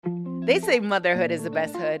They say motherhood is the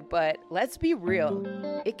best hood, but let's be real.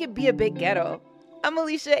 It could be a bit ghetto. I'm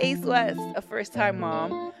Alicia Ace West, a first-time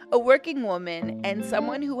mom, a working woman, and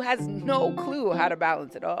someone who has no clue how to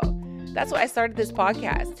balance it all. That's why I started this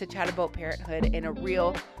podcast, to chat about parenthood in a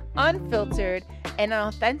real, unfiltered, and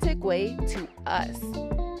authentic way to us.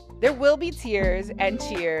 There will be tears and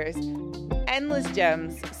cheers, endless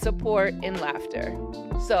gems, support, and laughter.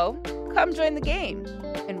 So, come join the game.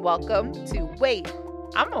 And welcome to Wait,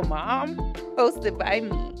 I'm a Mom, hosted by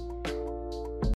me.